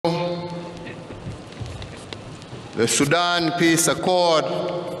The Sudan Peace Accord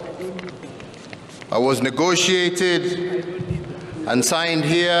was negotiated and signed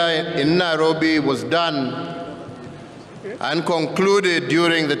here in Nairobi, was done and concluded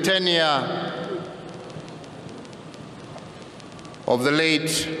during the tenure of the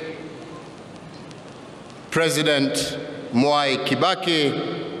late President Mwai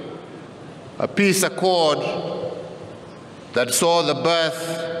Kibaki, a peace accord that saw the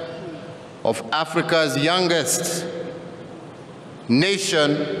birth of Africa's youngest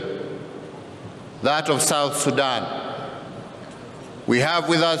nation, that of South Sudan. We have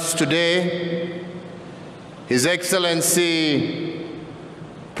with us today His Excellency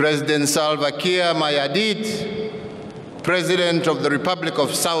President Salva Kiir Mayardit, President of the Republic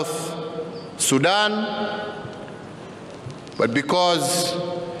of South Sudan, but because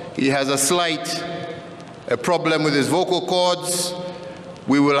he has a slight problem with his vocal cords,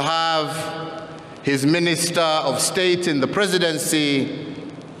 we will have his Minister of State in the Presidency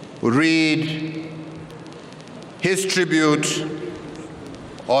read his tribute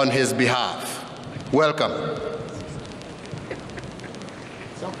on his behalf. Welcome.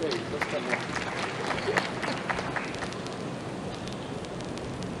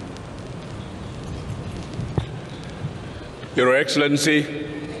 Your Excellency,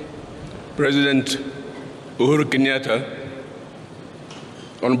 President Uhuru Kenyatta,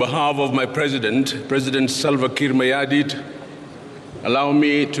 on behalf of my President Salva Kiir Mayardit, allow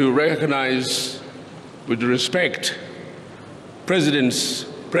me to recognize with respect Presidents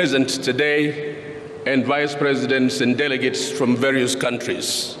present today and Vice Presidents and delegates from various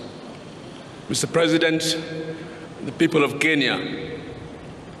countries. Mr. President, the people of Kenya,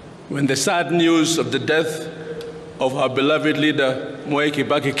 when the sad news of the death of our beloved leader Mwai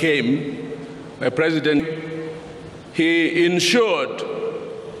Kibaki came, my President, he ensured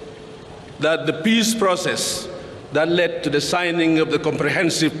that the peace process that led to the signing of the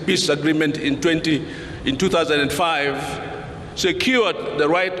Comprehensive Peace Agreement in 2005 secured the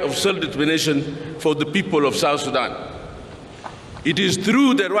right of self-determination for the people of South Sudan. It is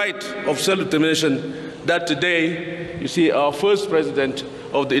through the right of self-determination that today you see our first president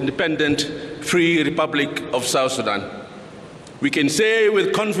of the independent, free Republic of South Sudan. We can say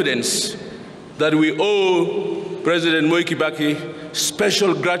with confidence that we owe President Mwai Kibaki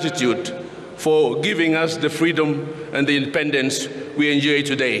special gratitude for giving us the freedom and the independence we enjoy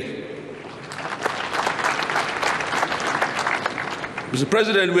today. Mr.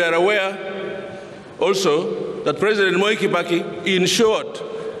 President, we are aware also that President Mwai Kibaki ensured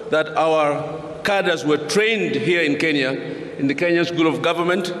that our cadres were trained here in Kenya, in the Kenyan School of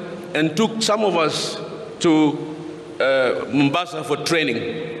Government, and took some of us to Mombasa for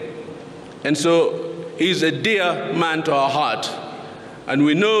training. And so he's a dear man to our heart. And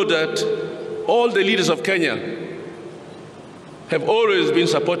we know that all the leaders of Kenya have always been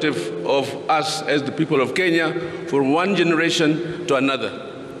supportive of us as the people of Kenya from one generation to another.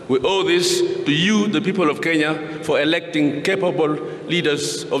 We owe this to you, the people of Kenya, for electing capable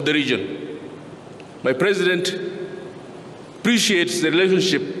leaders of the region. My President appreciates the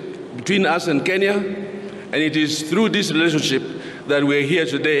relationship between us and Kenya, and it is through this relationship that we are here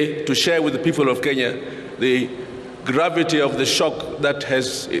today to share with the people of Kenya the gravity of the shock that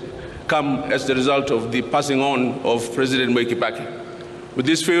has come as the result of the passing on of President Mwai Kibaki. With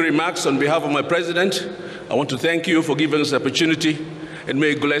these few remarks, on behalf of my President, I want to thank you for giving us the opportunity, and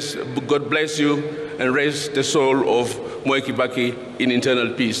may God bless you and raise the soul of Mwai Kibaki in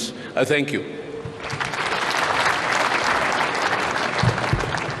eternal peace. I thank you.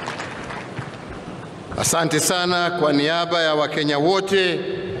 Asante sana. Kwa niaba ya Wakenya wote,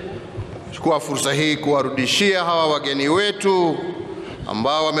 chukua fursa hii kuwarudishia hawa wageni wetu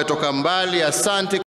ambao wametoka mbali. Asante.